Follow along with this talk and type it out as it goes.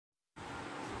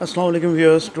Assalamu alaikum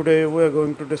viewers. Today we are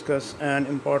going to discuss an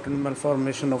important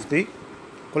malformation of the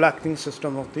collecting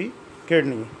system of the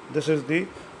kidney. This is the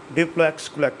duplex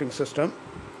collecting system.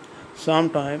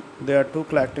 Sometimes there are two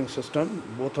collecting systems.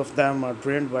 Both of them are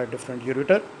drained by different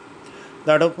ureter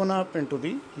that open up into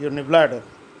the urinary bladder.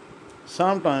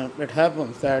 Sometimes it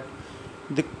happens that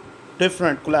the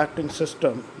different collecting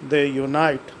system they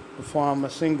unite to form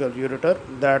a single ureter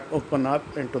that open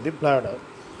up into the bladder.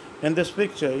 In this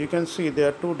picture, you can see there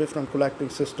are two different collecting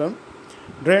systems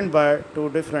drained by two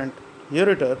different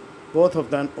ureter. Both of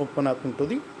them open up into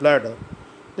the bladder.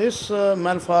 This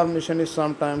malformation is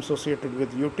sometimes associated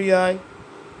with UTI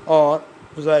or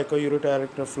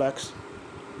wasnt reflex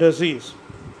disease.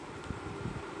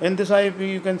 In this IUP,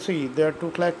 you can see there are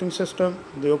two collecting systems.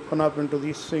 They open up into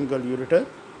the single ureter,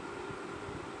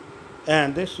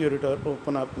 and this ureter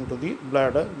open up into the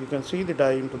bladder. You can see the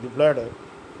dye into the bladder.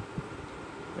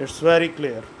 It's very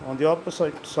clear. On the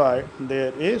opposite side,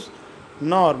 there is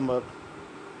normal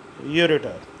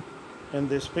ureter. In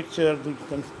this picture, you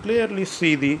can clearly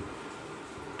see the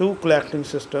two collecting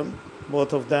systems.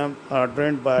 Both of them are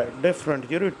drained by different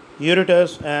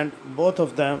ureters, and both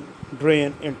of them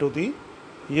drain into the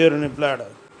urinary bladder.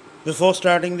 Before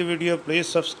starting the video, please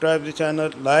subscribe the channel,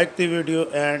 like the video,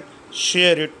 and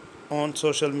share it on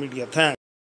social media. Thanks.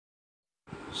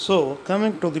 So,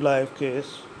 coming to the live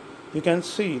case, you can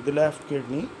see the left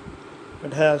kidney.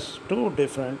 It has two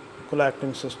different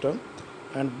collecting systems,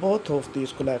 and both of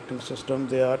these collecting systems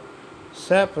they are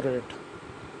separate.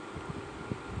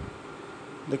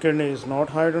 The kidney is not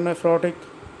hydronephrotic.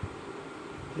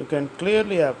 You can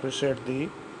clearly appreciate the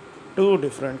two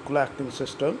different collecting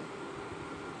systems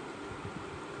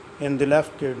in the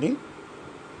left kidney,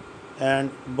 and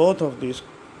both of these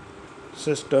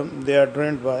systems they are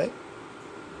drained by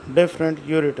different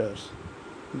ureters.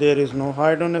 There is no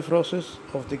hydronephrosis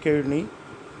of the kidney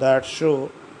that show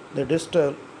the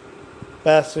distal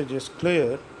passage is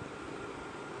clear,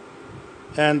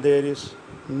 and there is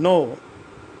no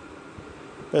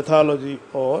pathology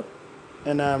or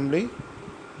anomaly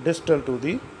distal to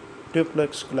the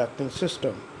duplex collecting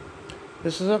system.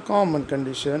 This is a common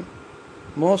condition.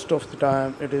 Most of the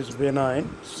time it is benign.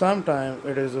 Sometimes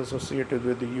it is associated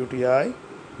with the UTI,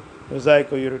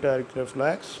 wasnt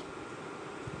reflex,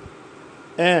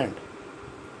 and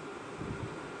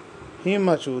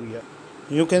hematuria.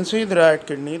 You can see the right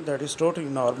kidney that is totally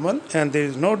normal, and there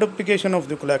is no duplication of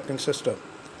the collecting system.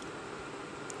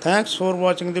 Thanks for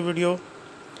watching the video.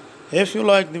 If you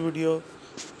like the video,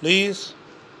 please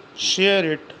share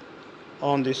it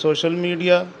on the social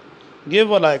media, give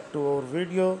a like to our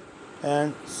video,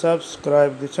 and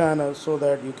subscribe the channel so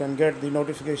that you can get the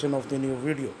notification of the new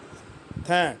video.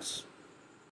 Thanks.